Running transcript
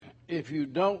If you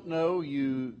don't know,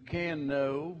 you can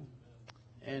know.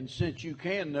 And since you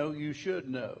can know, you should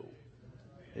know.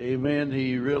 Amen.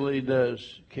 He really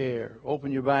does care.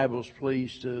 Open your Bibles,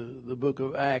 please, to the book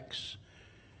of Acts,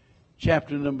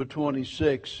 chapter number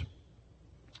 26.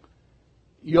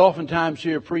 You oftentimes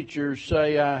hear preachers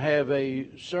say, I have a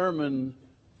sermon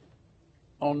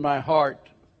on my heart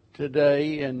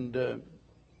today, and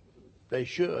they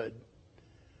should.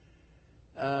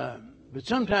 But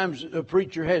sometimes a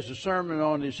preacher has a sermon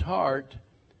on his heart,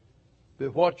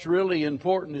 but what's really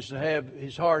important is to have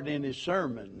his heart in his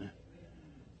sermon.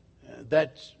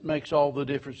 That makes all the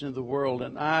difference in the world.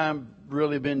 And I've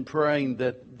really been praying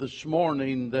that this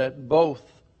morning that both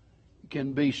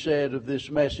can be said of this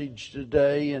message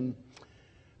today. And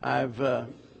I've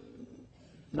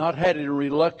not had any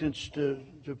reluctance to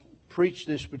preach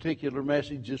this particular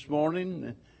message this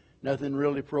morning. Nothing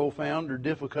really profound or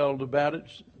difficult about it,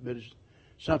 but it's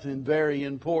something very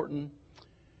important.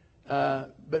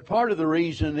 But part of the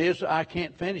reason is I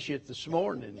can't finish it this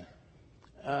morning.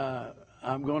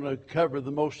 I'm going to cover the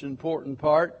most important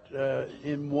part.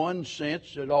 In one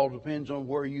sense, it all depends on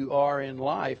where you are in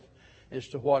life as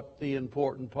to what the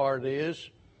important part is.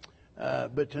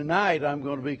 But tonight I'm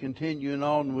going to be continuing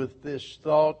on with this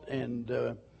thought,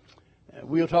 and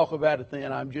we'll talk about it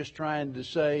then. I'm just trying to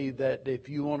say that if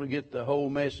you want to get the whole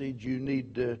message, you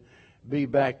need to be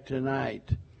back tonight.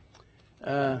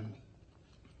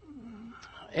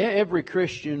 Every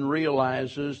Christian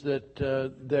realizes that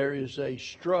there is a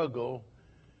struggle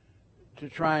to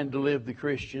trying to live the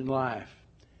Christian life.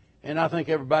 And I think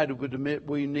everybody would admit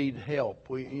we need help.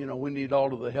 We need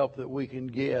all of the help that we can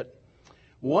get.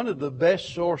 One of the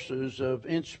best sources of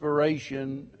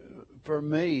inspiration for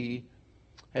me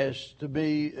has to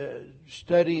be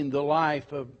studying the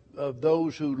life of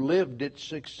those who lived it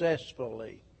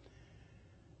successfully.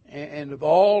 And of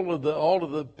all of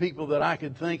the people that I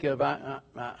could think of,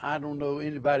 I don't know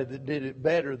anybody that did it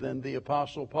better than the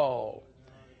Apostle Paul.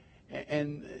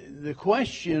 And the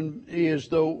question is,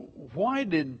 though, why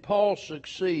did Paul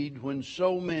succeed when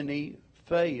so many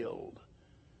failed?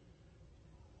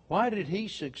 Why did he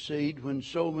succeed when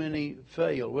so many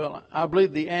failed? Well, I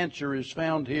believe the answer is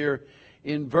found here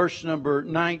in verse number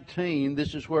 19.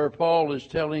 This is where Paul is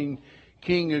telling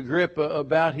King Agrippa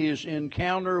about his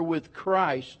encounter with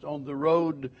Christ on the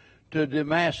road to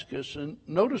Damascus. And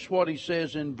notice what he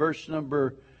says in verse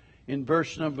number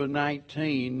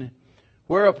 19.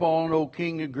 Whereupon, O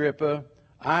King Agrippa,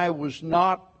 I was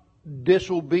not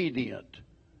disobedient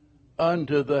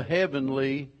unto the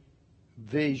heavenly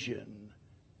vision.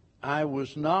 I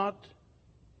was not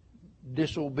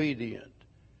disobedient.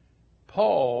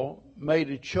 Paul made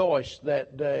a choice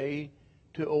that day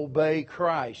to obey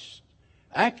Christ.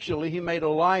 Actually, he made a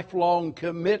lifelong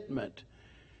commitment.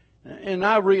 And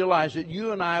I realize that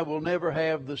you and I will never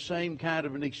have the same kind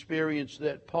of an experience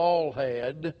that Paul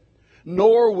had,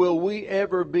 nor will we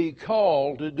ever be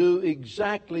called to do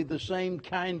exactly the same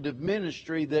kind of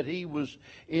ministry that he was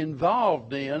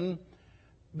involved in.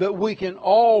 But we can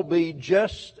all be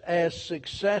just as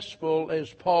successful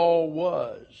as Paul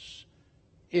was,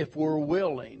 if we're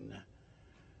willing.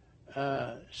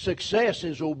 Success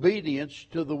is obedience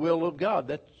to the will of God.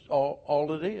 That's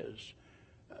all it is.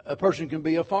 A person can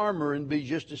be a farmer and be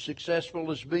just as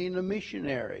successful as being a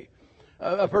missionary.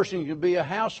 A person can be a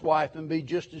housewife and be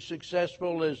just as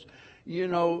successful as,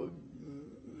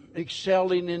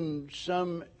 excelling in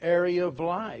some area of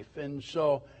life. And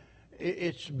so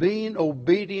it's being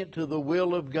obedient to the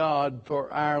will of God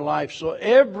for our life. So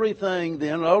everything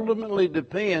then ultimately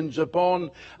depends upon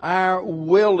our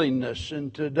willingness.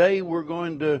 And today we're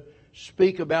going to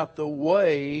speak about the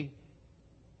way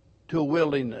to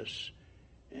willingness.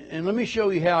 And let me show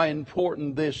you how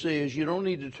important this is. You don't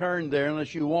need to turn there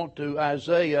unless you want to.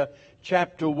 Isaiah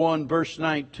chapter 1, verse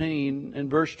 19 and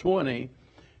verse 20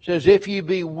 says, If ye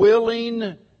be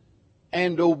willing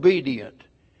and obedient,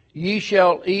 ye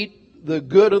shall eat the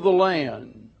good of the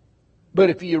land.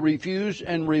 But if ye refuse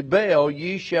and rebel,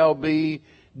 ye shall be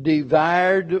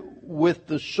devoured with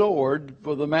the sword,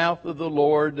 for the mouth of the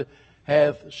Lord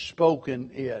hath spoken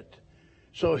it.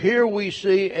 So here we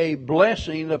see a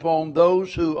blessing upon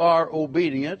those who are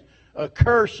obedient, a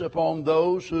curse upon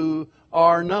those who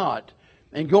are not.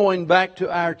 And going back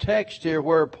to our text here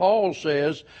where Paul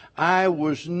says, I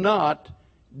was not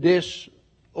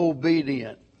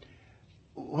disobedient.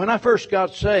 When I first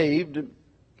got saved,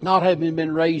 not having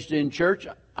been raised in church,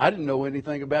 I didn't know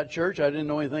anything about church. I didn't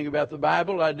know anything about the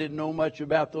Bible. I didn't know much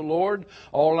about the Lord.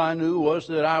 All I knew was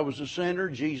that I was a sinner.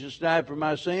 Jesus died for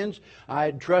my sins. I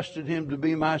had trusted Him to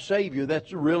be my Savior.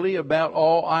 That's really about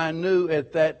all I knew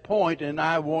at that point, and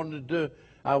I wanted to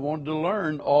I wanted to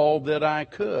learn all that I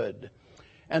could.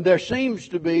 And there seems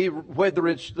to be, whether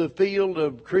it's the field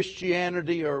of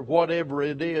Christianity or whatever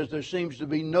it is, there seems to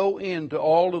be no end to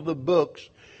all of the books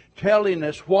telling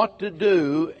us what to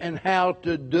do and how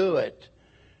to do it.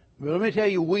 But let me tell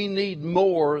you, we need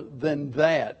more than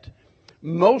that.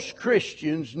 Most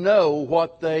Christians know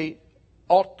what they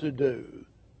ought to do.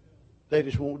 They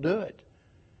just won't do it.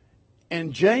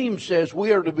 And James says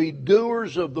we are to be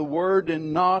doers of the word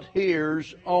and not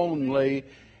hearers only.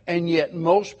 And yet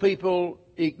most people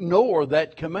ignore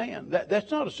that command.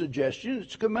 That's not a suggestion,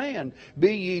 it's a command.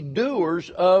 Be ye doers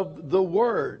of the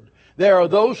word. There are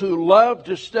those who love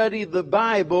to study the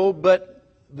Bible, but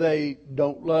they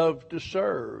don't love to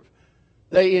serve.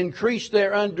 They increase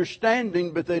their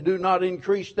understanding, but they do not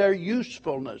increase their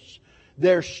usefulness.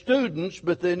 They're students,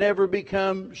 but they never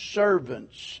become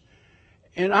servants.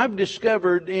 And I've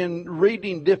discovered in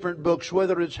reading different books,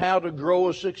 whether it's how to grow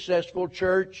a successful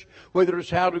church, whether it's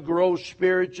how to grow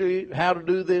spiritually, how to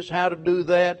do this, how to do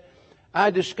that,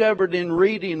 I discovered in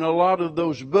reading a lot of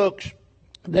those books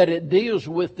that it deals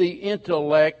with the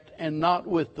intellect and not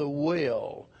with the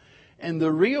will. And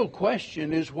the real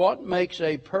question is, what makes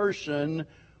a person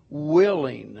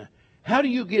willing? How do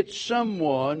you get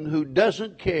someone who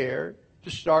doesn't care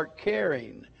to start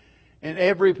caring? And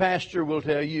every pastor will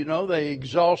tell you, they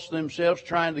exhaust themselves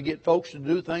trying to get folks to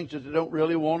do things that they don't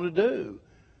really want to do.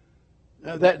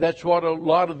 That's what a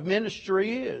lot of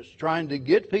ministry is, trying to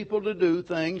get people to do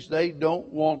things they don't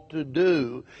want to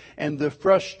do. And the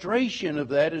frustration of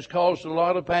that has caused a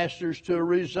lot of pastors to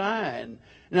resign.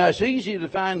 Now, it's easy to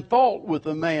find fault with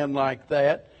a man like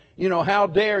that. How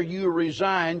dare you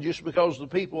resign just because the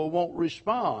people won't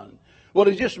respond? Well,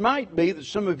 it just might be that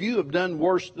some of you have done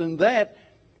worse than that.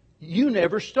 You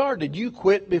never started. You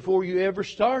quit before you ever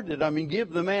started.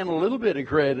 Give the man a little bit of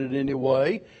credit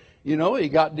anyway. He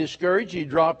got discouraged. He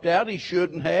dropped out. He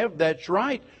shouldn't have. That's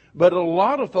right. But a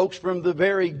lot of folks from the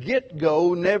very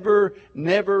get-go never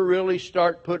really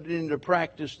start putting into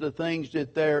practice the things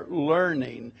that they're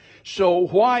learning. So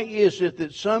why is it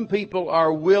that some people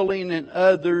are willing and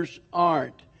others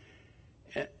aren't?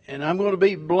 And I'm going to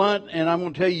be blunt, and I'm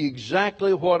going to tell you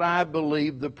exactly what I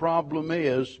believe the problem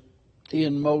is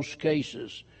in most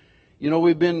cases.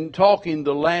 We've been talking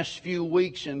the last few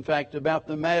weeks, in fact, about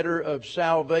the matter of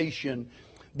salvation.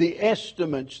 The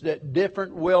estimates that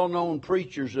different well-known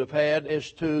preachers have had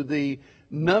as to the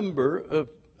number of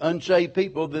unsaved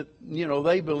people that,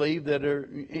 they believe that are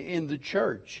in the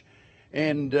church.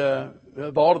 And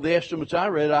of all of the estimates I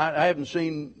read, I haven't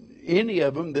seen any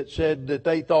of them that said that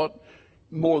they thought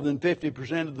more than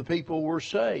 50% of the people were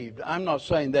saved. I'm not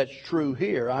saying that's true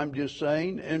here. I'm just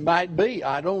saying it might be.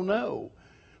 I don't know.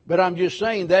 But I'm just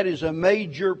saying that is a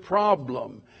major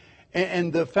problem.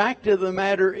 And the fact of the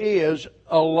matter is,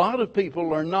 a lot of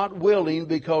people are not willing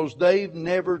because they've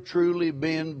never truly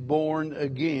been born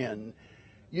again.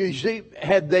 You see,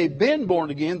 had they been born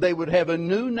again, they would have a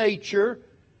new nature.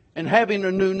 And having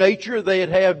a new nature, they'd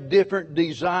have different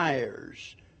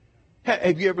desires.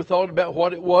 Have you ever thought about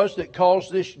what it was that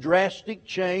caused this drastic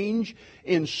change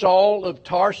in Saul of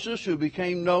Tarsus, who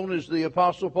became known as the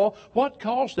Apostle Paul? What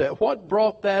caused that? What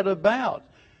brought that about?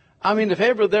 If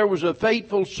ever there was a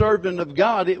faithful servant of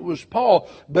God, it was Paul.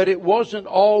 But it wasn't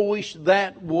always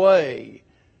that way.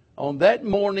 On that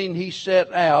morning he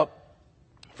set out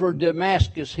for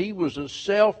Damascus. He was a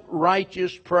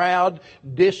self-righteous, proud,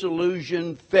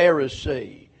 disillusioned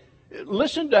Pharisee.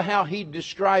 Listen to how he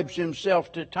describes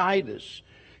himself to Titus.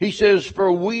 He says,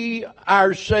 "For we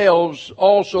ourselves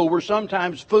also were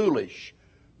sometimes foolish,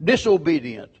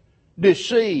 disobedient,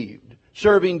 deceived,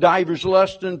 serving divers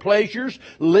lusts and pleasures,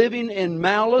 living in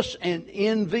malice and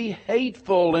envy,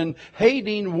 hateful and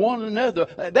hating one another."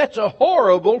 That's a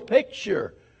horrible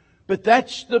picture. But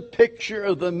that's the picture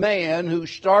of the man who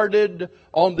started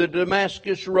on the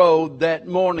Damascus road that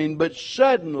morning. But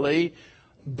suddenly,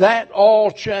 that all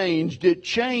changed. It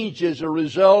changed as a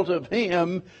result of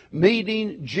him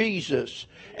meeting Jesus.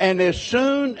 And as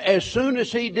soon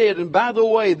as he did, and by the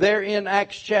way, there in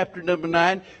Acts chapter number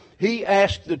 9, he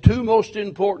asked the two most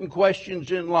important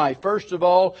questions in life. First of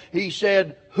all, he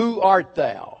said, "Who art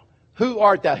thou?" Who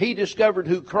art thou? He discovered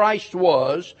who Christ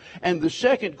was. And the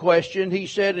second question, he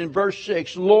said in verse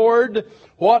 6, "Lord,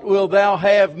 what wilt thou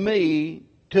have me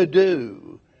to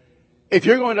do?" If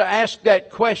you're going to ask that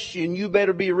question, you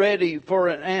better be ready for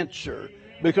an answer,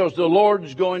 because the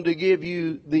Lord's going to give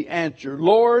you the answer.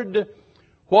 "Lord,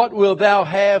 what wilt thou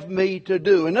have me to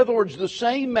do?" In other words, the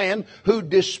same man who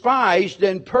despised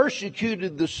and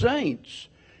persecuted the saints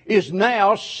is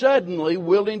now suddenly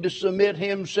willing to submit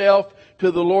himself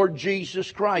to the Lord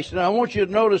Jesus Christ. And I want you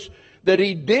to notice that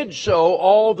he did so,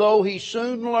 although he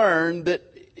soon learned that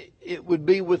it would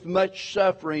be with much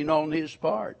suffering on his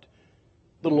part.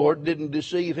 The Lord didn't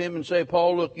deceive him and say,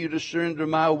 Paul, look, you just surrender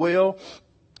my will.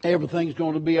 Everything's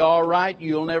going to be all right.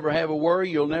 You'll never have a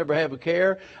worry. You'll never have a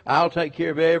care. I'll take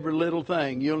care of every little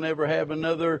thing. You'll never have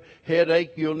another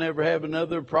headache. You'll never have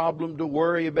another problem to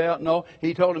worry about. No,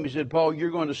 he told him, he said, Paul, you're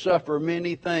going to suffer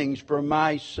many things for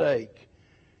my sake.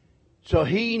 So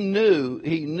he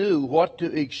knew what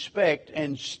to expect,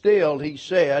 and still he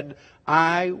said,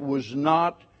 I was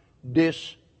not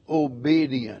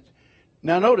disobedient.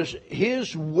 Now notice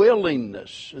his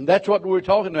willingness, and that's what we're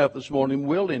talking about this morning,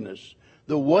 willingness.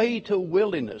 The way to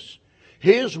willingness.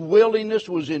 His willingness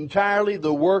was entirely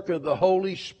the work of the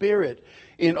Holy Spirit.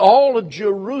 In all of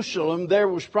Jerusalem, there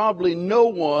was probably no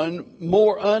one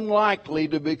more unlikely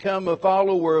to become a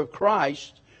follower of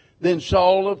Christ than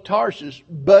Saul of Tarsus.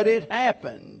 But it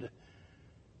happened.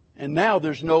 And now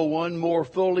there's no one more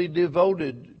fully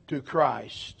devoted to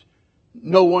Christ.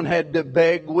 No one had to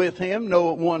beg with him.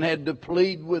 No one had to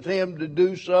plead with him to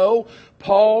do so.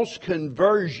 Paul's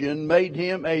conversion made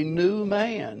him a new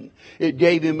man. It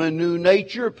gave him a new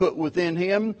nature, put within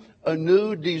him a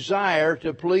new desire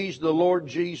to please the Lord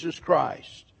Jesus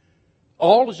Christ.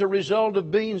 All as a result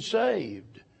of being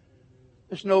saved.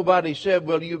 There's nobody said,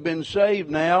 well, you've been saved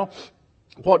now.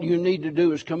 What you need to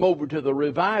do is come over to the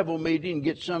revival meeting and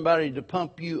get somebody to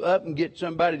pump you up and get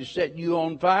somebody to set you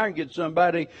on fire and get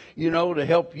somebody, to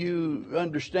help you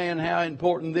understand how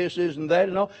important this is and that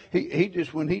and all. He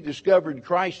just, when he discovered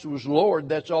Christ was Lord,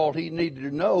 that's all he needed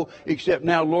to know, except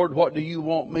now, Lord, what do you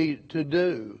want me to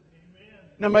do?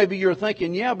 Now, maybe you're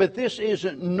thinking, yeah, but this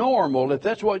isn't normal. If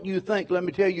that's what you think, let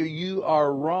me tell you, you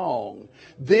are wrong.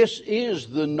 This is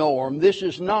the norm. This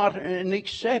is not an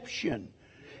exception.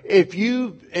 If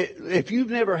you've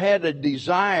never had a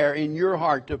desire in your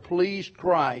heart to please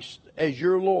Christ as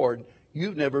your Lord,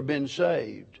 you've never been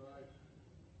saved.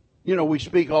 We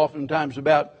speak oftentimes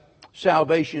about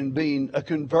salvation being a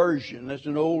conversion. That's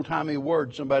an old-timey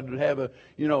word. Somebody would have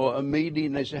a meeting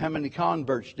and they say, how many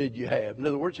converts did you have? In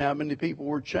other words, how many people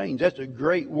were changed? That's a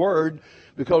great word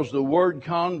because the word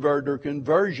convert or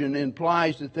conversion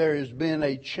implies that there has been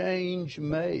a change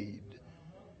made.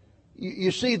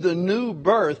 You see, the new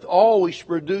birth always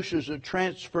produces a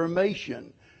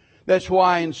transformation. That's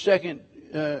why in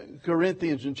 2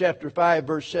 Corinthians in chapter 5,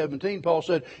 verse 17, Paul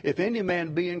said, if any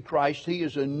man be in Christ, he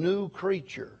is a new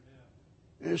creature.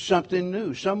 It's something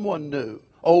new, someone new.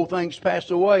 Old things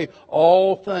pass away.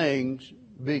 All things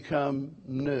become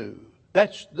new.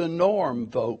 That's the norm,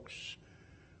 folks.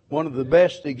 One of the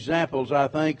best examples, I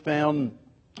think, found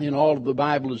in all of the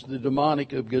Bible is the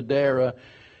demonic of Gadara.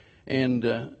 And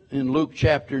in Luke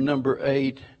chapter number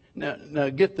 8, now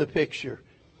get the picture.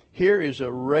 Here is a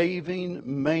raving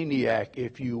maniac,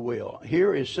 if you will.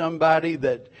 Here is somebody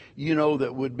that,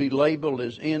 that would be labeled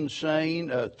as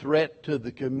insane, a threat to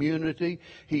the community.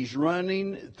 He's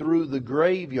running through the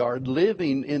graveyard,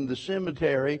 living in the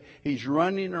cemetery. He's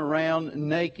running around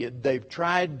naked. They've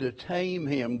tried to tame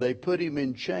him. They put him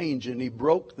in chains, and he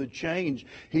broke the chains.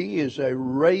 He is a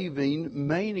raving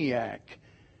maniac.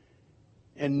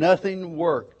 And nothing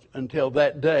worked until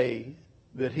that day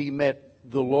that he met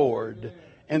the Lord.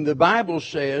 And the Bible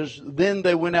says, then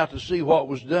they went out to see what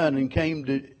was done and came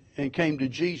to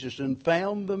Jesus and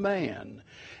found the man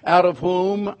out of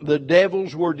whom the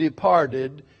devils were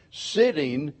departed,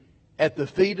 sitting at the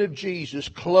feet of Jesus,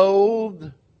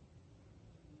 clothed.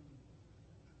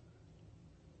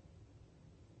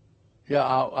 Yeah,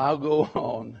 I'll go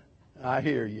on. I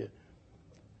hear you.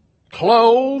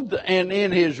 Clothed and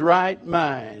in his right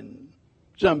mind.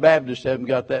 Some Baptists haven't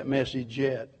got that message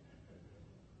yet.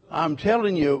 I'm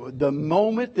telling you, the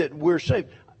moment that we're saved.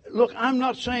 Look, I'm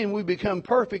not saying we become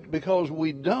perfect because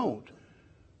we don't.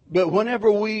 But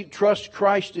whenever we trust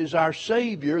Christ as our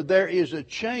Savior, there is a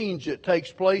change that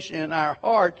takes place in our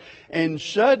heart. And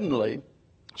suddenly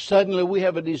we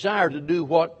have a desire to do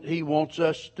what He wants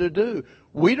us to do.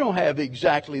 We don't have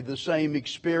exactly the same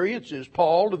experience as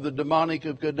Paul of the demonic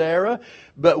of Gadara,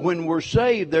 but when we're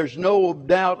saved, there's no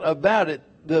doubt about it.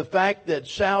 The fact that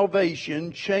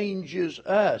salvation changes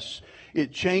us.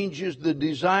 It changes the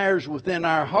desires within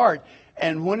our heart.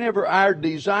 And whenever our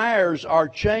desires are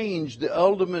changed, the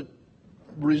ultimate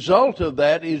result of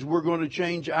that is we're going to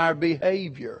change our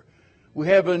behavior. We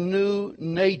have a new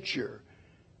nature.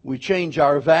 We change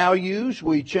our values,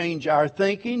 we change our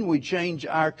thinking, we change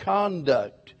our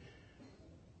conduct.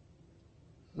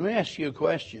 Let me ask you a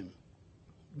question.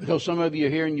 Because some of you are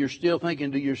here and you're still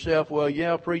thinking to yourself, well,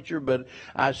 yeah, preacher, but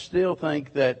I still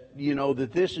think that, that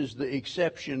this is the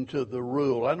exception to the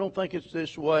rule. I don't think it's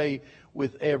this way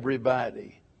with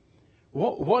everybody.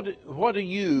 What do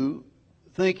you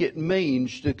think it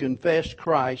means to confess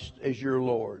Christ as your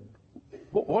Lord?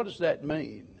 What does that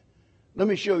mean? Let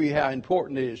me show you how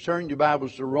important it is. Turn your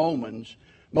Bibles to Romans.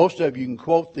 Most of you can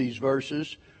quote these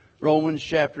verses. Romans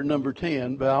chapter number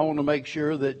 10. But I want to make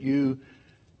sure that you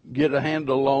get a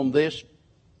handle on this.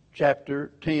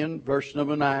 Chapter 10, verse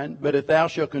number 9. But if thou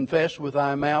shalt confess with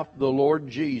thy mouth the Lord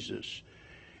Jesus,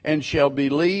 and shalt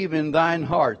believe in thine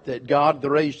heart that God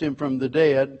raised him from the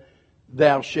dead,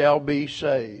 thou shalt be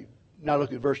saved. Now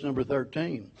look at verse number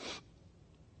 13.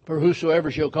 For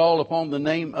whosoever shall call upon the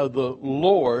name of the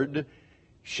Lord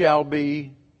shall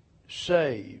be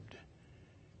saved.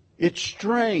 It's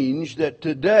strange that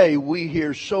today we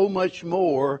hear so much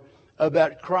more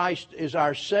about Christ as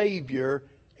our Savior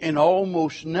and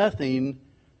almost nothing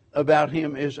about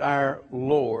Him as our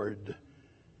Lord.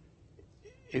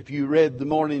 If you read the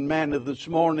morning manna this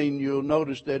morning, you'll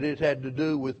notice that it had to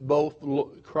do with both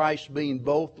Christ being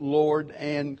both Lord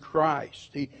and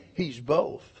Christ. He's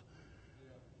both.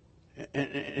 And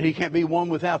He can't be one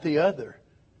without the other.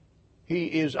 He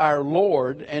is our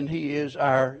Lord and He is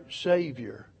our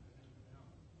Savior.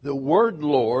 The word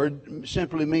Lord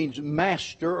simply means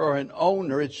master or an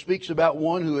owner. It speaks about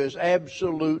one who has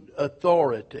absolute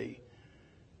authority.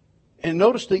 And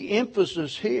notice the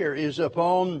emphasis here is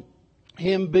upon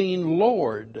Him being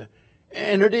Lord.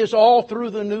 And it is all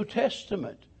through the New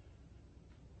Testament.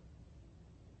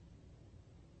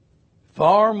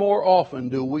 Far more often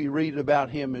do we read about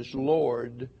Him as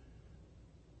Lord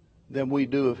than we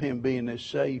do of Him being as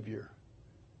Savior.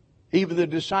 Even the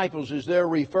disciples, as they're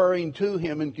referring to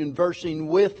Him and conversing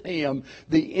with Him,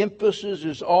 the emphasis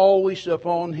is always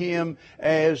upon Him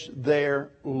as their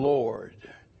Lord.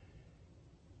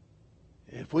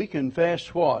 If we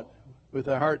confess what? With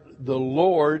our heart, the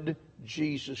Lord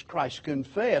Jesus Christ.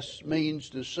 Confess means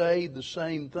to say the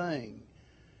same thing.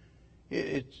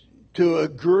 It's to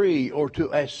agree or to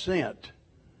assent.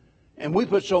 And we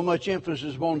put so much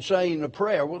emphasis on saying a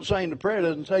prayer. Well, saying a prayer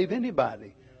doesn't save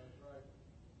anybody.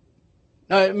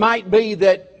 Now, it might be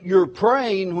that you're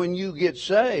praying when you get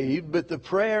saved, but the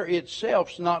prayer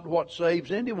itself's not what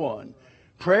saves anyone.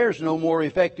 Prayer is no more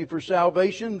effective for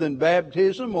salvation than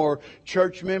baptism or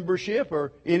church membership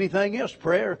or anything else.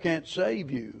 Prayer can't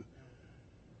save you.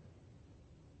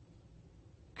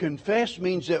 Confess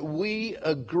means that we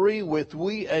agree with,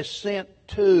 we assent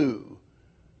to.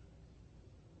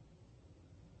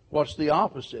 What's the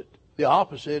opposite? The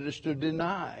opposite is to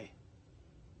deny.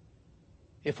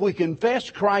 If we confess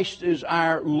Christ as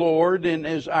our Lord and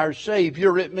as our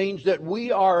Savior, it means that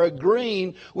we are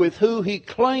agreeing with who He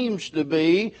claims to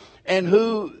be and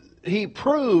who He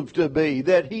proved to be,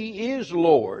 that He is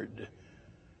Lord.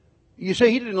 You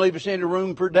see, He didn't leave us any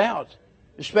room for doubt,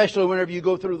 especially whenever you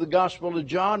go through the Gospel of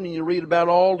John and you read about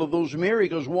all of those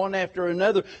miracles, one after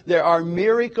another. There are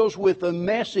miracles with a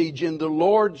message, and the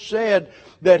Lord said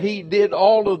that He did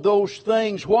all of those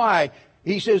things. Why?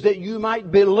 He says that you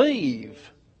might believe.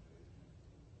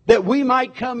 That we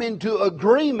might come into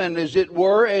agreement, as it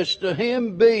were, as to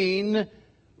Him being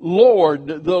Lord,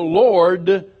 the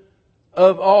Lord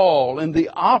of all. And the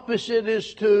opposite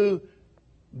is to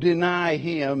deny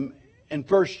Him. And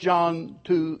 1 John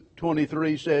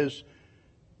 2:23 says,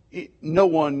 no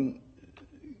one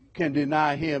can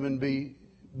deny Him and be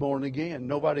born again.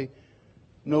 Nobody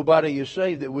is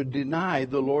saved that would deny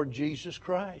the Lord Jesus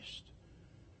Christ.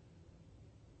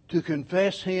 To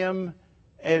confess Him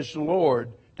as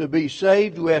Lord. To be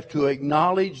saved, we have to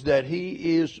acknowledge that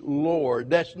He is Lord.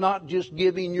 That's not just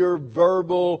giving your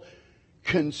verbal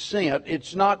consent.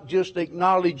 It's not just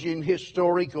acknowledging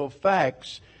historical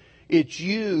facts. It's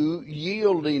you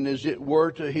yielding, as it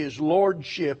were, to His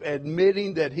lordship,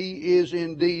 admitting that He is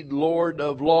indeed Lord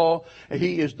of law.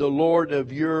 He is the Lord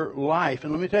of your life.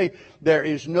 And let me tell you, there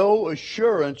is no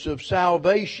assurance of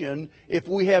salvation if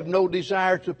we have no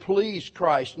desire to please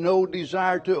Christ, no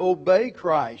desire to obey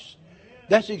Christ.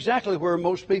 That's exactly where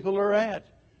most people are at.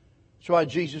 That's why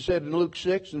Jesus said in Luke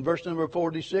 6 and verse number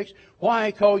 46,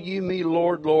 why call ye me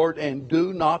Lord, Lord, and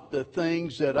do not the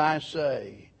things that I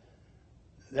say?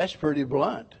 That's pretty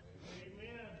blunt.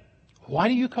 Amen. Why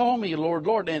do you call me Lord,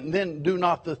 Lord, and then do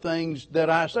not the things that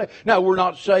I say? Now, we're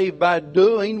not saved by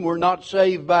doing. We're not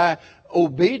saved by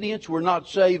obedience. We're not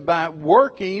saved by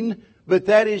working. But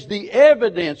that is the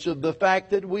evidence of the fact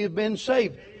that we've been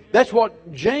saved. That's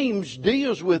what James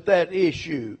deals with, that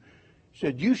issue. He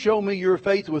said, you show me your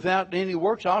faith without any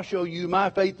works, I'll show you my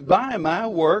faith by my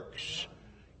works.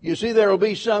 You see, there will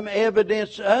be some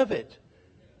evidence of it.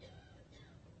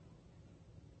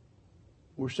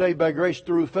 We're saved by grace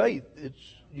through faith. It's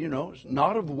it's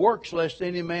not of works lest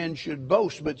any man should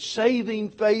boast. But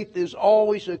saving faith is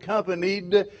always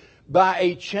accompanied by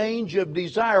a change of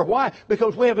desire. Why?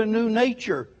 Because we have a new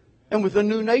nature. And with a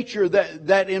new nature,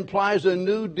 that implies a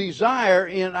new desire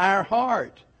in our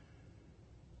heart.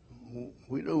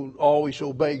 We don't always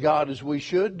obey God as we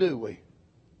should, do we?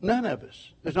 None of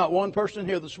us. There's not one person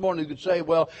here this morning who could say,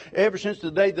 well, ever since the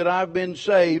day that I've been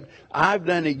saved, I've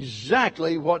done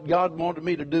exactly what God wanted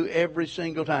me to do every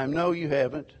single time. No, you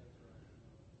haven't.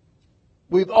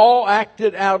 We've all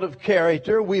acted out of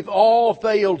character. We've all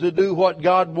failed to do what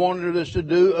God wanted us to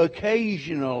do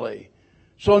occasionally.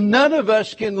 So none of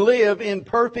us can live in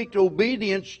perfect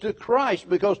obedience to Christ,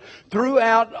 because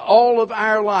throughout all of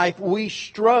our life we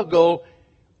struggle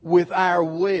with our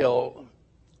will.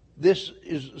 This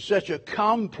is such a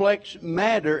complex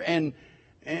matter, and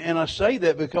I say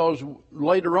that because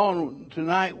later on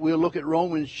tonight we'll look at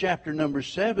Romans chapter number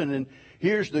 7, and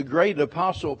here's the great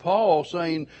apostle Paul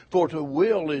saying, "For to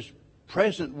will is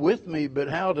present with me, but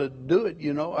how to do it,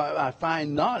 I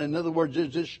find not." In other words,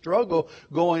 there's this struggle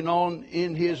going on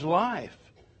in his life.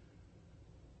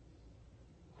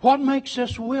 What makes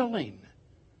us willing?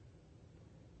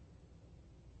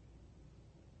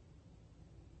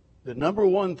 The number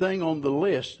one thing on the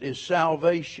list is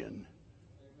salvation.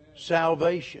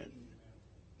 Salvation.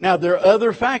 Now, there are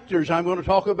other factors I'm going to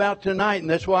talk about tonight, and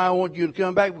that's why I want you to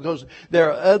come back, because there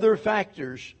are other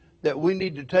factors that we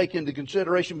need to take into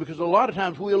consideration, because a lot of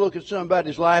times we look at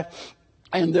somebody's life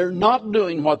and they're not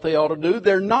doing what they ought to do.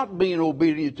 They're not being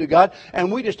obedient to God,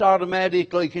 and we just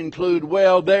automatically conclude,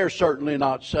 well, they're certainly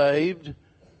not saved.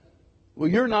 Well,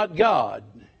 you're not God.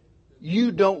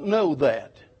 You don't know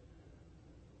that.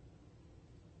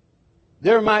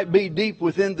 There might be deep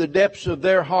within the depths of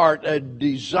their heart a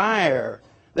desire.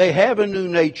 They have a new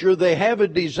nature. They have a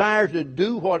desire to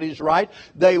do what is right.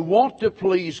 They want to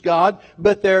please God.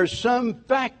 But there are some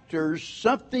factors,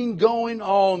 something going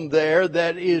on there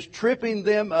that is tripping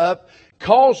them up,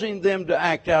 causing them to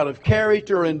act out of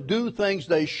character and do things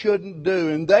they shouldn't do.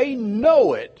 And they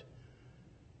know it.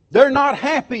 They're not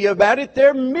happy about it.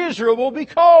 They're miserable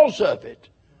because of it.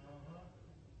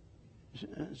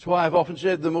 That's why I've often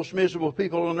said the most miserable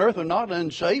people on earth are not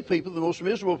unsaved people. The most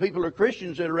miserable people are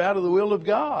Christians that are out of the will of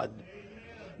God.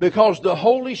 Because the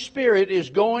Holy Spirit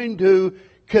is going to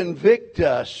convict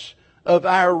us of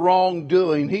our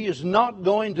wrongdoing. He is not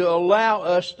going to allow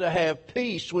us to have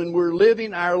peace when we're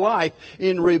living our life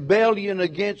in rebellion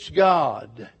against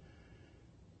God.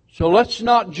 So let's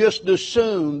not just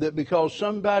assume that because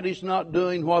somebody's not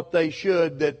doing what they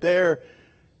should, that they're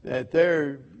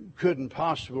couldn't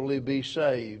possibly be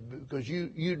saved, because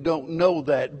you don't know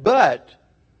that. But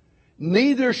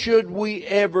neither should we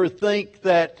ever think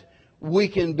that we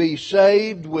can be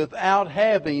saved without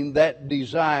having that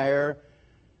desire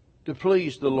to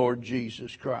please the Lord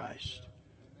Jesus Christ.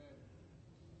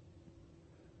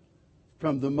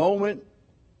 From the moment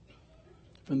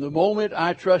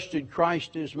I trusted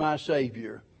Christ as my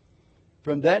Savior,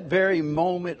 from that very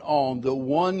moment on, the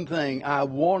one thing I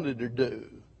wanted to do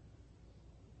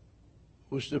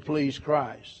was to please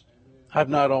Christ. I've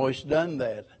not always done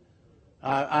that.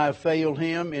 I've failed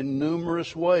Him in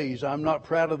numerous ways. I'm not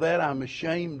proud of that. I'm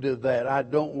ashamed of that. I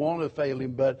don't want to fail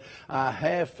Him, but I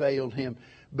have failed Him.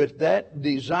 But that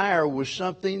desire was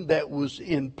something that was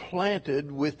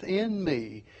implanted within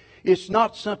me. It's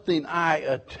not something I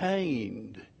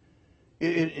attained.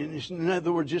 In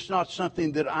other words, it's not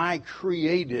something that I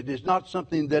created. It's not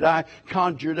something that I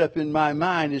conjured up in my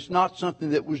mind. It's not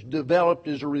something that was developed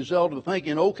as a result of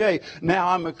thinking, okay, now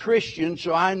I'm a Christian,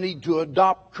 so I need to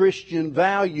adopt Christian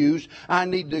values. I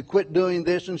need to quit doing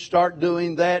this and start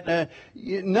doing that.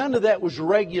 None of that was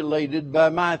regulated by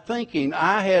my thinking.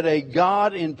 I had a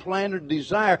God-implanted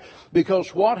desire,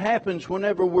 because what happens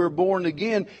whenever we're born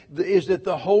again is that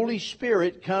the Holy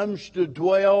Spirit comes to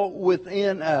dwell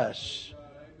within us.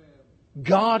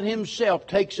 God Himself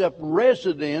takes up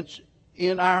residence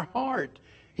in our heart.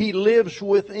 He lives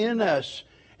within us.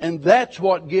 And that's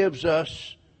what gives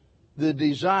us the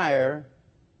desire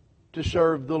to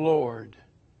serve the Lord.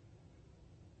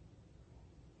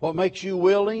 What makes you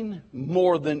willing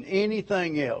more than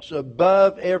anything else,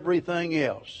 above everything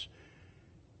else,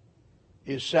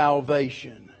 is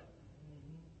salvation.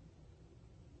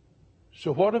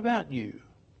 So what about you?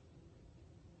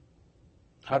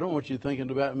 I don't want you thinking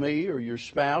about me or your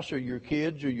spouse or your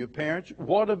kids or your parents.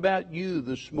 What about you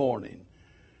this morning?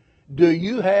 Do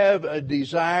you have a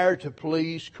desire to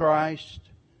please Christ?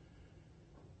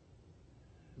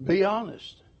 Be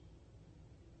honest.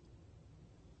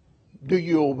 Do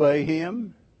you obey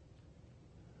Him?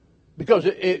 Because,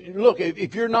 look,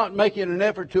 if you're not making an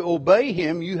effort to obey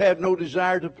Him, you have no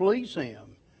desire to please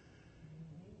Him.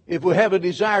 If we have a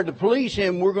desire to please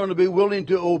Him, we're going to be willing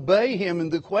to obey Him.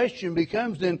 And the question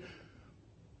becomes then,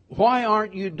 why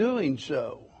aren't you doing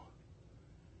so?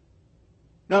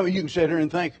 Now, you can sit here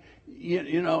and think,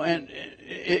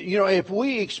 if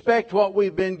we expect what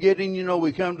we've been getting,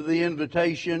 we come to the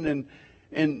invitation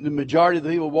and the majority of the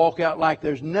people walk out like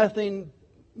there's nothing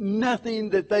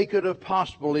that they could have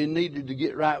possibly needed to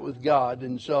get right with God.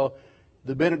 And so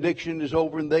the benediction is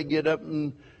over and they get up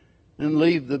and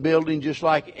leave the building just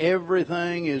like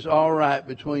everything is all right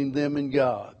between them and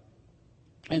God.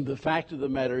 And the fact of the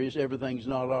matter is everything's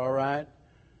not all right.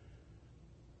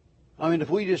 I mean, if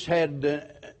we just had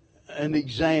an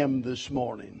exam this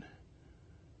morning,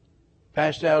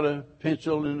 passed out a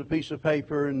pencil and a piece of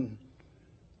paper, and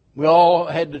we all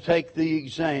had to take the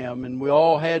exam, and we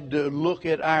all had to look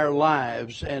at our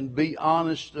lives and be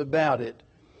honest about it.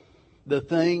 The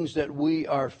things that we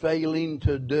are failing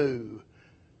to do,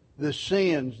 the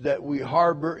sins that we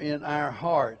harbor in our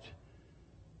heart,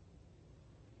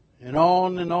 and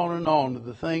on and on and on to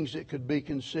the things that could be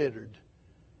considered.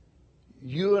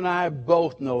 You and I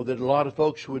both know that a lot of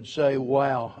folks would say,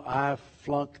 wow, I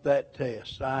flunked that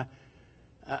test.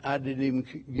 I didn't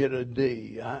even get a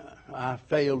D. I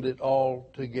failed it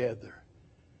altogether.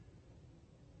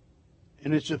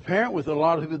 And it's apparent with a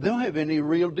lot of people, they don't have any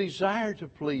real desire to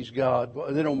please God.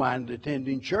 They don't mind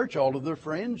attending church. All of their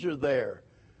friends are there.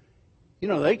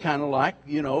 They kind of like,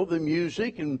 the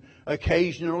music and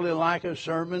occasionally like a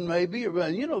sermon maybe.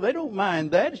 They don't mind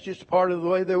that. It's just part of the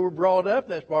way they were brought up.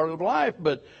 That's part of life.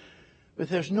 But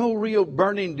there's no real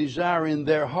burning desire in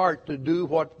their heart to do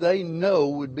what they know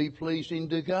would be pleasing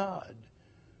to God.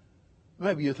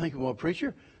 Maybe you're thinking, well,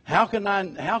 preacher, how can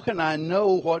I know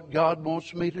what God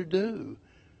wants me to do?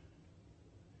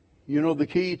 The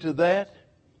key to that?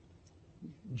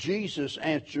 Jesus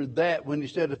answered that when He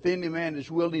said, if any man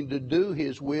is willing to do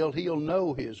His will, he'll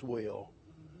know His will.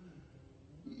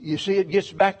 You see, it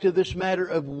gets back to this matter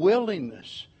of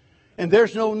willingness. And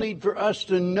there's no need for us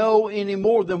to know any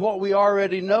more than what we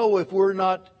already know if we're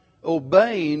not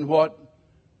obeying what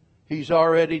He's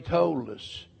already told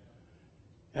us.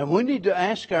 And we need to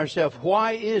ask ourselves,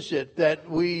 why is it that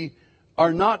we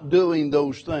are not doing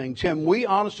those things? Can we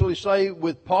honestly say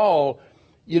with Paul,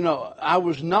 I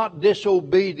was not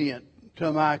disobedient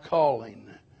to my calling?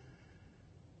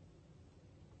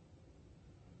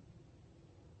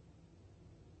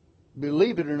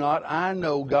 Believe it or not, I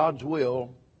know God's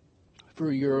will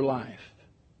for your life.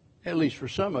 At least for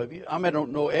some of you. I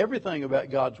don't know everything about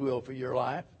God's will for your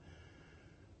life.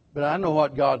 But I know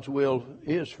what God's will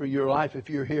is for your life if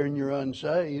you're here and you're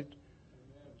unsaved.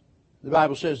 The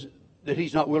Bible says that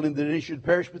He's not willing that any should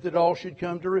perish, but that all should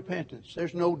come to repentance.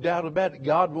 There's no doubt about it.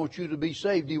 God wants you to be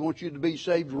saved. He wants you to be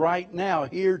saved right now,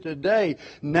 here today.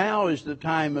 Now is the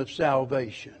time of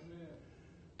salvation.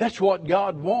 That's what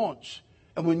God wants.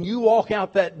 And when you walk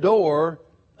out that door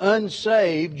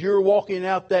unsaved, you're walking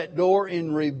out that door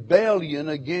in rebellion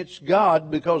against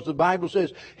God, because the Bible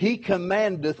says He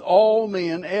commandeth all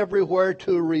men everywhere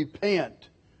to repent.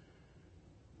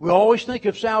 We always think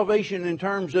of salvation in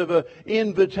terms of an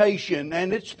invitation,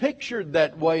 and it's pictured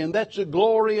that way, and that's a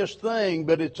glorious thing,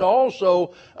 but it's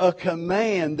also a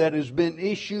command that has been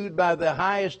issued by the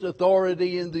highest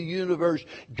authority in the universe,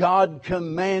 God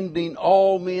commanding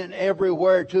all men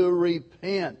everywhere to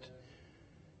repent.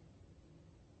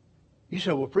 You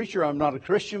say, well, preacher, I'm not a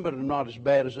Christian, but I'm not as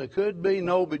bad as I could be.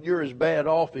 No, but you're as bad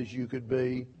off as you could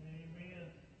be.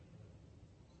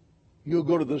 You'll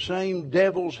go to the same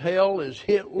devil's hell as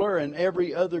Hitler and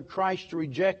every other Christ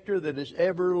rejecter that has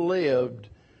ever lived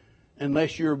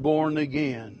unless you're born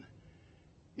again.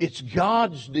 It's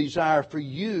God's desire for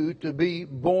you to be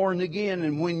born again.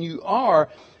 And when you are,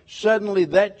 suddenly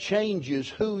that changes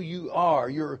who you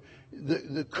are.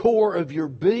 The core of your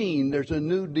being, there's a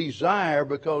new desire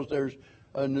because there's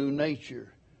a new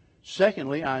nature.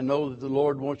 Secondly, I know that the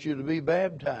Lord wants you to be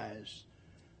baptized.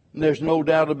 And there's no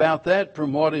doubt about that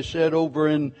from what is said over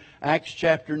in Acts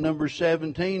chapter number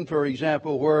 17, for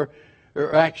example, or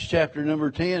Acts chapter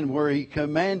number 10, where He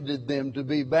commanded them to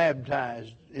be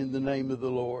baptized in the name of the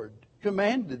Lord.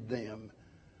 Commanded them.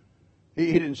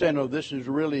 He didn't say, no, this is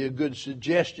really a good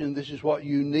suggestion. This is what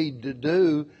you need to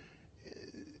do.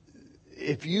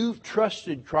 If you've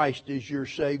trusted Christ as your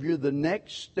Savior, the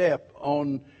next step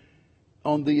on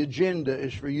the agenda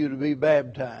is for you to be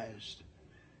baptized.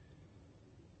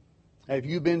 Have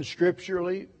you been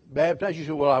scripturally baptized? You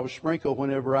say, well, I was sprinkled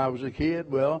whenever I was a kid.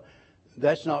 Well,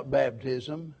 that's not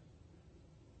baptism.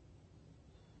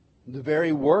 The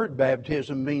very word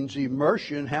baptism means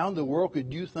immersion. How in the world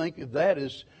could you think of that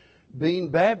as being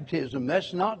baptism?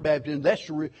 That's not baptism.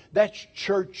 That's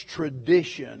church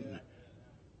tradition.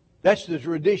 That's the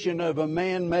tradition of a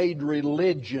man-made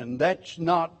religion. That's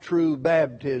not true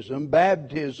baptism.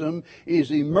 Baptism is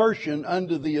immersion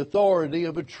under the authority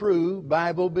of a true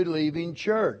Bible-believing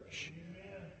church.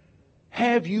 Amen.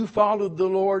 Have you followed the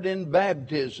Lord in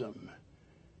baptism?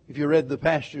 If you read the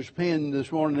pastor's pen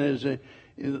this morning, as the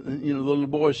little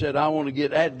boy said, "I want to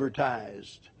get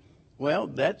advertised." Well,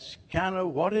 that's kind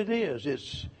of what it is.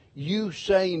 It's you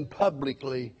saying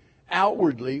publicly,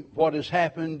 outwardly, what has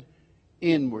happened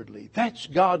inwardly. That's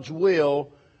God's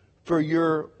will for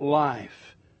your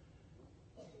life.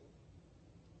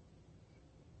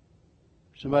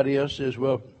 Somebody else says,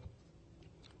 "Well,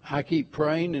 I keep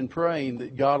praying and praying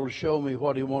that God will show me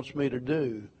what He wants me to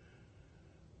do."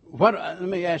 Let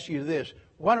me ask you this.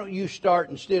 Why don't you start,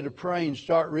 instead of praying,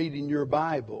 start reading your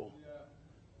Bible?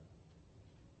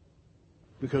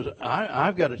 Because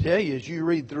I've got to tell you, as you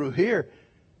read through here,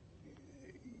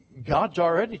 God's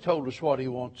already told us what He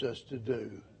wants us to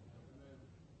do.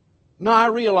 Now, I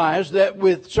realize that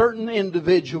with certain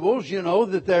individuals,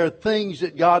 that there are things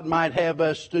that God might have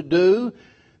us to do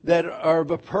that are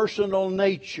of a personal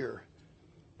nature,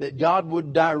 that God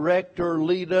would direct or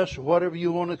lead us, whatever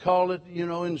you want to call it,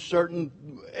 in certain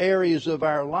areas of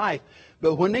our life.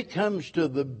 But when it comes to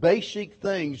the basic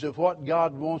things of what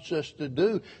God wants us to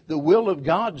do, the will of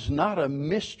God's not a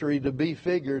mystery to be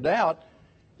figured out.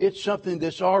 It's something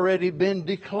that's already been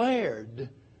declared.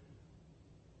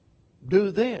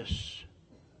 Do this.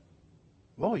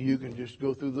 Well, you can just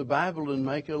go through the Bible and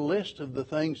make a list of the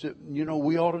things that,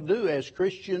 we ought to do as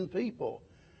Christian people.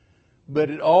 But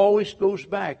it always goes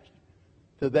back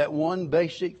to that one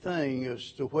basic thing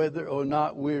as to whether or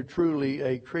not we're truly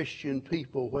a Christian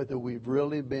people, whether we've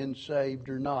really been saved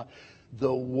or not.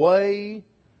 The way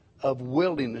of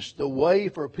willingness, the way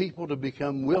for people to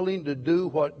become willing to do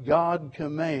what God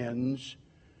commands,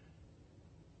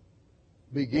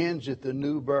 begins at the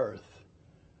new birth.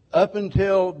 Up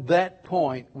until that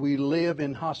point, we live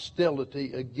in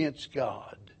hostility against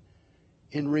God,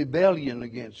 in rebellion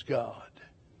against God.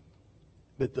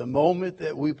 But the moment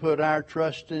that we put our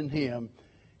trust in Him,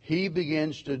 He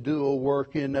begins to do a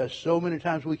work in us. So many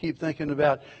times we keep thinking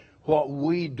about what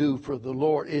we do for the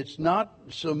Lord. It's not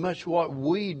so much what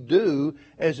we do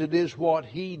as it is what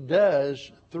He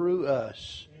does through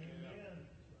us. Amen.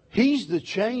 He's the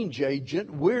change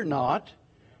agent. We're not.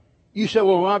 You say,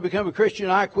 "Well, when I become a Christian,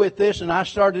 I quit this and I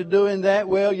started doing that."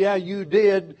 Well, yeah, you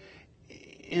did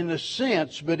in a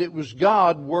sense, but it was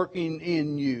God working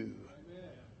in you.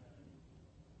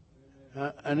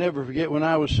 I never forget when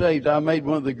I was saved, I made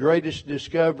one of the greatest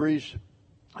discoveries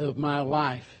of my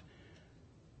life.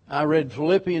 I read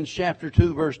Philippians chapter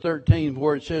 2, verse 13,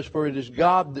 where it says, "For it is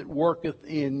God that worketh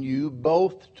in you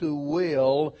both to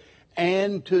will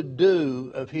and to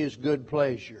do of His good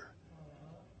pleasure."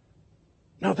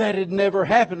 Now, that had never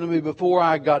happened to me before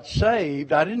I got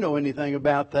saved. I didn't know anything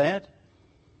about that.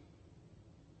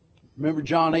 Remember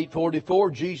John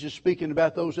 8:44, Jesus speaking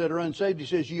about those that are unsaved. He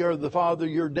says, "Ye are of the father,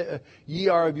 ye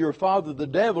are of your father the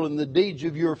devil, and the deeds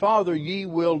of your father ye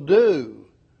will do."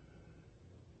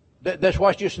 That's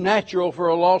why it's just natural for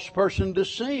a lost person to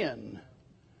sin.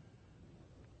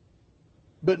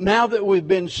 But now that we've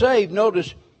been saved,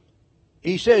 notice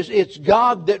He says it's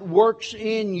God that works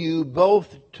in you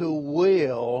both to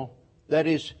will. That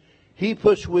is, He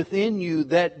puts within you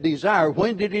that desire.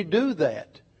 When did He do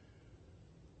that?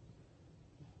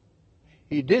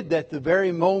 He did that the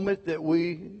very moment that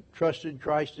we trusted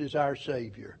Christ as our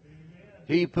Savior. Amen.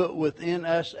 He put within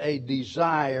us a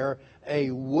desire,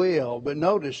 a will. But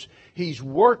notice, He's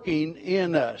working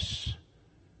in us.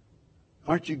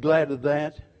 Aren't you glad of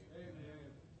that?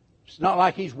 It's not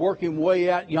like He's working way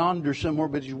out yonder somewhere,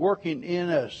 but He's working in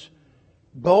us.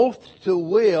 Both to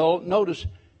will, notice,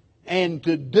 and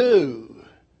to do.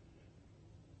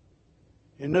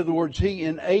 In other words, He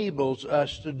enables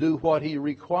us to do what He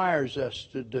requires us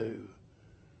to do.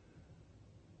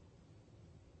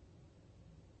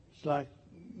 It's like,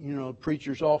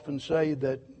 preachers often say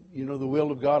that, the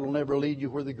will of God will never lead you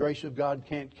where the grace of God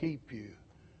can't keep you.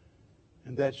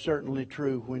 And that's certainly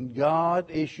true. When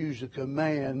God issues a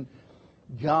command,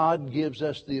 God gives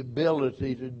us the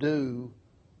ability to do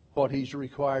what He's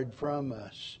required from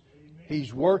us. Amen.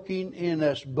 He's working in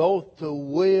us both to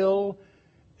will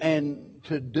and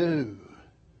to do.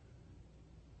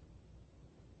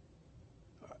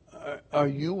 Are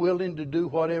you willing to do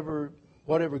whatever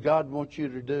God wants you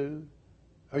to do?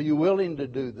 Are you willing to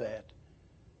do that?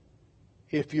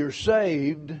 If you're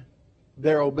saved,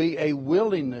 there will be a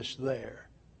willingness there.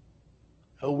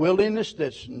 a willingness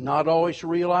that's not always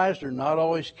realized or not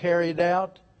always carried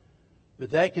out, but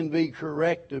that can be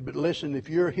corrected. But listen, if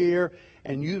you're here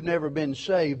and you've never been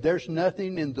saved, there's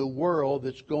nothing in the world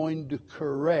that's going to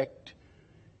correct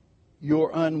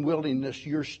your unwillingness,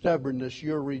 your stubbornness,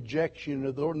 your rejection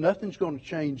of the Lord. Nothing's going to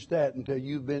change that until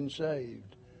you've been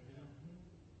saved.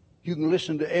 You can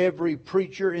listen to every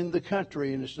preacher in the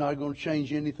country, and it's not going to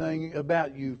change anything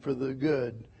about you for the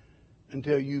good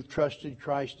until you've trusted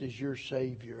Christ as your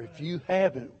Savior. If you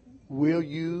haven't, will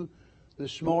you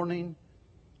this morning?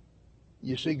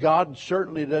 You see, God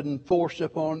certainly doesn't force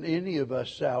upon any of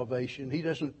us salvation. He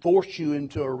doesn't force you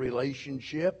into a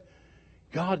relationship.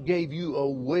 God gave you a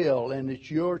will, and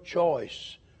it's your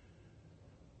choice.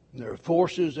 There are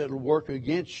forces that will work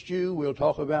against you, we'll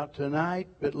talk about tonight,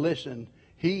 but listen,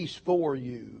 He's for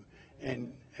you.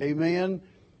 And amen.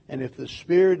 And if the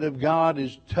Spirit of God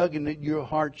is tugging at your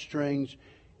heartstrings,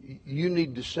 you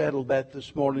need to settle that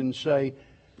this morning and say,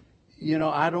 you know,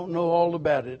 I don't know all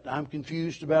about it. I'm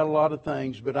confused about a lot of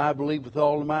things, but I believe with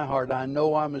all of my heart. I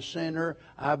know I'm a sinner.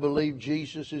 I believe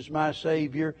Jesus is my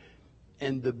Savior.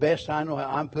 And the best I know how,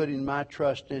 I'm putting my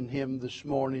trust in Him this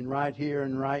morning, right here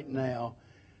and right now.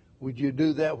 Would you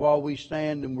do that while we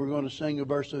stand? And we're going to sing a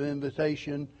verse of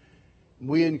invitation.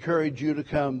 We encourage you to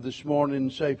come this morning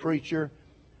and say, Preacher,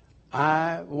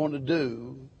 I want to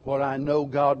do what I know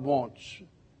God wants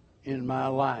in my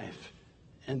life.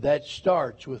 And that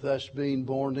starts with us being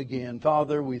born again.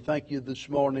 Father, we thank you this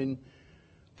morning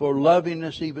for loving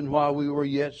us even while we were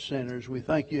yet sinners. We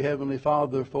thank you, Heavenly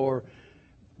Father, for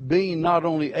being not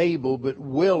only able but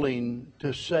willing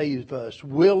to save us,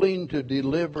 willing to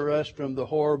deliver us from the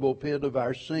horrible pit of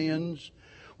our sins,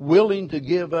 willing to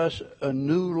give us a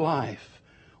new life,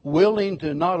 willing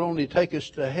to not only take us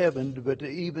to heaven, but to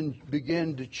even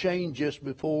begin to change us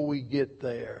before we get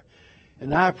there.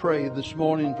 And I pray this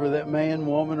morning for that man,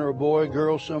 woman, or boy,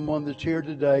 girl, someone that's here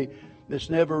today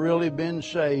that's never really been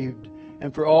saved.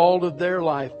 And for all of their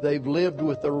life, they've lived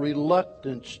with a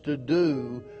reluctance to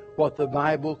do what the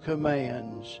Bible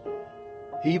commands.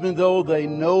 Even though they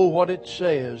know what it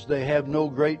says, they have no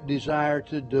great desire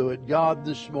to do it. God,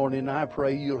 this morning, I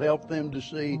pray you'll help them to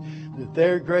see that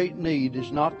their great need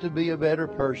is not to be a better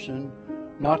person,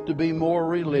 not to be more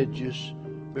religious,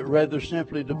 but rather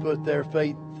simply to put their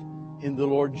faith in the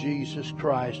Lord Jesus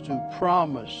Christ, who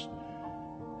promised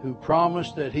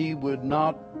that He would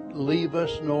not leave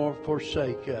us nor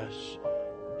forsake us,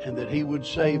 and that He would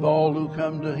save all who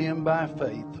come to Him by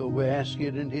faith. So we ask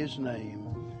it in His name.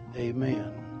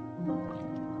 Amen.